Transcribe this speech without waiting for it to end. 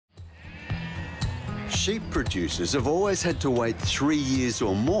sheep producers have always had to wait 3 years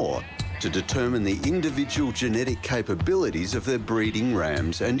or more to determine the individual genetic capabilities of their breeding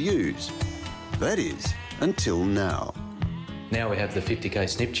rams and ewes. That is, until now. Now we have the 50k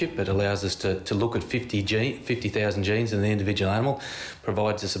SNP chip. It allows us to look at 50,000 genes in the individual animal,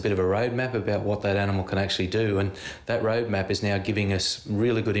 provides us a bit of a roadmap about what that animal can actually do, and that roadmap is now giving us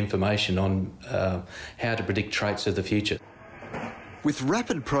really good information on how to predict traits of the future. With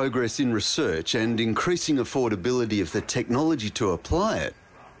rapid progress in research and increasing affordability of the technology to apply it,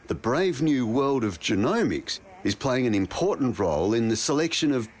 the brave new world of genomics is playing an important role in the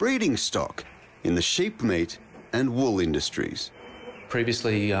selection of breeding stock in the sheep meat and wool industries.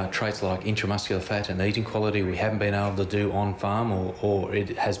 Previously, traits like intramuscular fat and eating quality we haven't been able to do on farm, or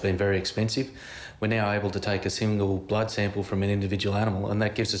it has been very expensive. We're now able to take a single blood sample from an individual animal, and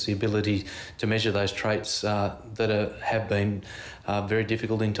that gives us the ability to measure those traits that have been very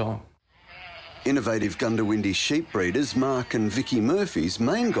difficult in time. Innovative Gundawindi sheep breeders Mark and Vicky Murphy's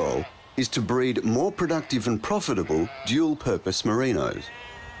main goal is to breed more productive and profitable dual-purpose merinos.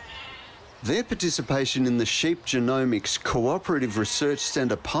 Their participation in the Sheep Genomics Cooperative Research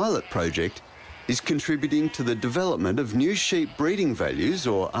Centre pilot project is contributing to the development of new sheep breeding values,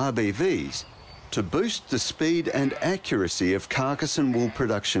 or RBVs, to boost the speed and accuracy of carcass and wool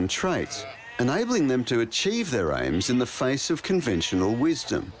production traits, enabling them to achieve their aims in the face of conventional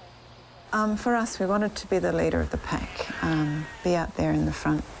wisdom. For us, we wanted to be the leader of the pack, be out there in the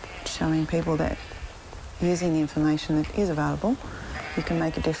front, showing people that using the information that is available, you can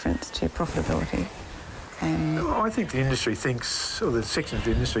make a difference to profitability. And I think the industry thinks, or the section of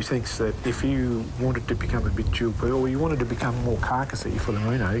the industry thinks, that if you wanted to become a bit dual, or you wanted to become more carcassy for the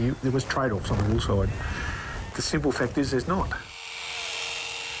merino, there was trade-offs on the wool side. The simple fact is there's not.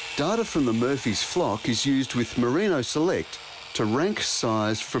 Data from the Murphy's flock is used with Merino Select to rank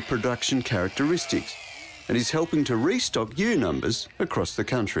size for production characteristics and is helping to restock ewe numbers across the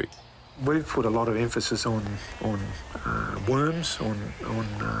country. We've put a lot of emphasis on worms,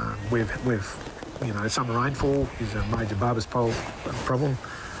 summer rainfall is a major barber's pole problem,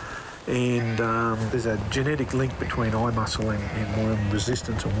 and there's a genetic link between eye muscle and worm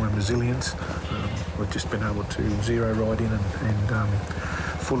resistance or worm resilience. We've just been able to zero right in and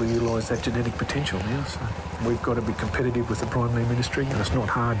fully utilise that genetic potential now. So we've got to be competitive with the prime lamb industry, and it's not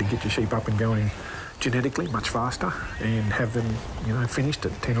hard to get your sheep up and going genetically much faster and have them, finished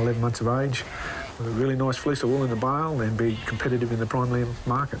at 10, 11 months of age with a really nice fleece of wool in the bale and be competitive in the prime lamb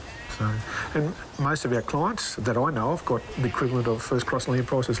market. So, and most of our clients that I know of got the equivalent of first cross lamb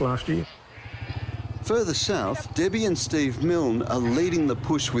prices last year. Further south, Debbie and Steve Milne are leading the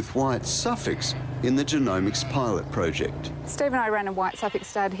push with white Suffolks in the genomics pilot project. Steve and I run a white Suffolk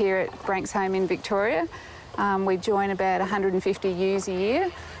stud here at Branks Home in Victoria. We join about 150 ewes a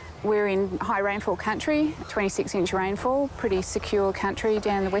year. We're in high rainfall country, 26-inch rainfall, pretty secure country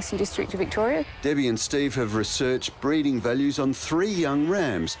down the Western District of Victoria. Debbie and Steve have researched breeding values on 3 young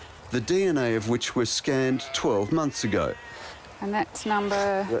rams, the DNA of which was scanned 12 months ago. And that's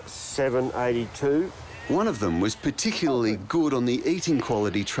number... That's 782. One of them was particularly good on the eating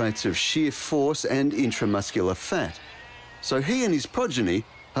quality traits of sheer force and intramuscular fat. So he and his progeny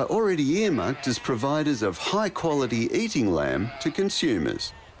are already earmarked as providers of high-quality eating lamb to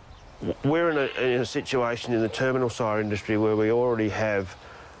consumers. We're in a situation in the terminal sire industry where we already have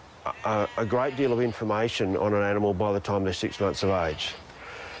a great deal of information on an animal by the time they're 6 months of age.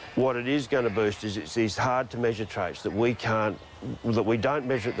 What it is going to boost is it's these hard-to-measure traits that we don't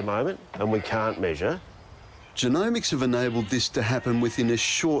measure at the moment and we can't measure. Genomics have enabled this to happen within a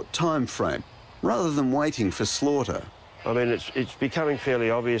short time frame, rather than waiting for slaughter. I mean, it's becoming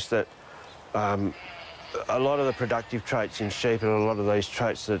fairly obvious that a lot of the productive traits in sheep and a lot of these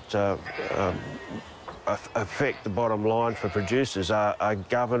traits that affect the bottom line for producers are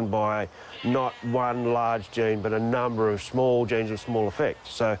governed by not one large gene but a number of small genes with small effects.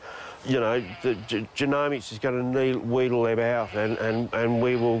 So, the genomics is going to wheedle them out and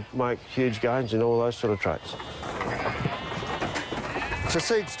we will make huge gains in all those sort of traits. For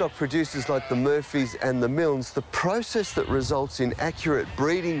seed stock producers like the Murphys and the Milnes, the process that results in accurate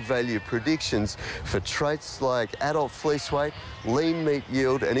breeding value predictions for traits like adult fleece weight, lean meat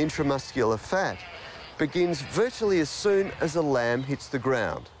yield and intramuscular fat begins virtually as soon as a lamb hits the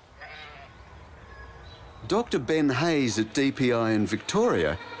ground. Dr. Ben Hayes at DPI in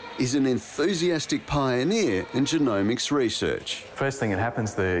Victoria is an enthusiastic pioneer in genomics research. First thing that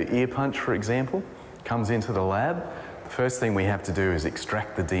happens, the ear punch, for example, comes into the lab. First thing we have to do is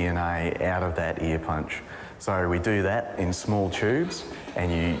extract the DNA out of that ear punch. So we do that in small tubes,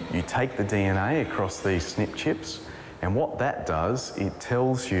 and you take the DNA across these SNP chips, and what that does, it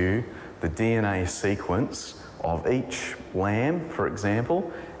tells you the DNA sequence of each lamb, for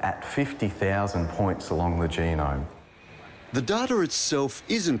example, at 50,000 points along the genome. The data itself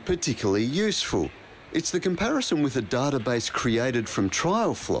isn't particularly useful. It's the comparison with a database created from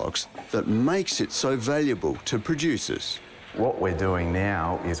trial flocks that makes it so valuable to producers. What we're doing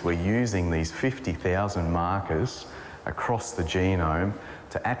now is we're using these 50,000 markers across the genome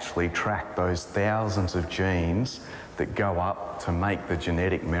to actually track those thousands of genes that go up to make the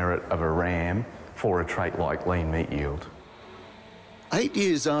genetic merit of a ram for a trait like lean meat yield. 8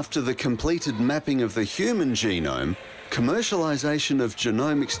 years after the completed mapping of the human genome, commercialisation of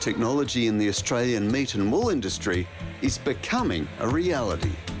genomics technology in the Australian meat and wool industry is becoming a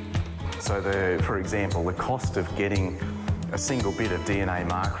reality. So for example, the cost of getting a single bit of DNA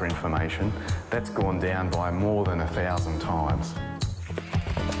marker information, that's gone down by more than 1,000 times.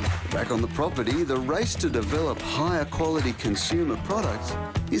 Back on the property, the race to develop higher quality consumer products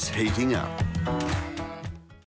is heating up.